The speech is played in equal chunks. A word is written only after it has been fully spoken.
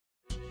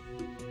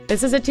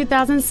This is a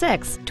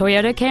 2006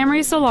 Toyota Camry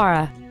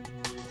Solara.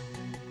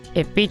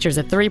 It features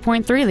a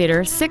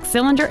 3.3-liter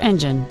six-cylinder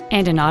engine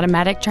and an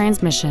automatic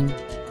transmission.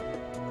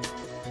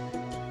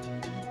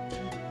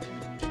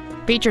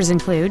 Features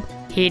include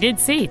heated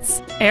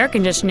seats, air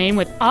conditioning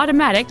with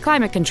automatic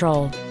climate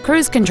control,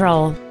 cruise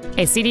control,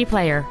 a CD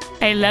player,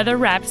 a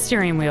leather-wrapped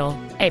steering wheel,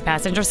 a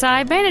passenger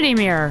side vanity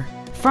mirror,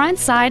 front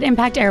side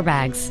impact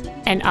airbags,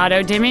 an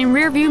auto-dimming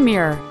rear-view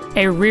mirror,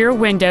 a rear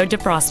window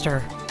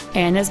defroster,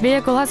 and this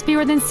vehicle has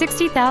fewer than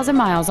 60,000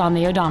 miles on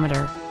the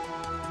odometer.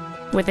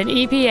 With an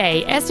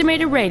EPA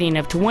estimated rating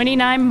of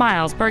 29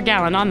 miles per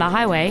gallon on the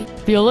highway,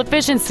 fuel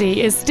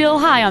efficiency is still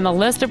high on the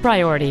list of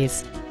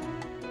priorities.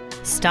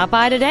 Stop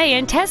by today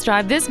and test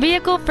drive this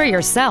vehicle for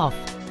yourself.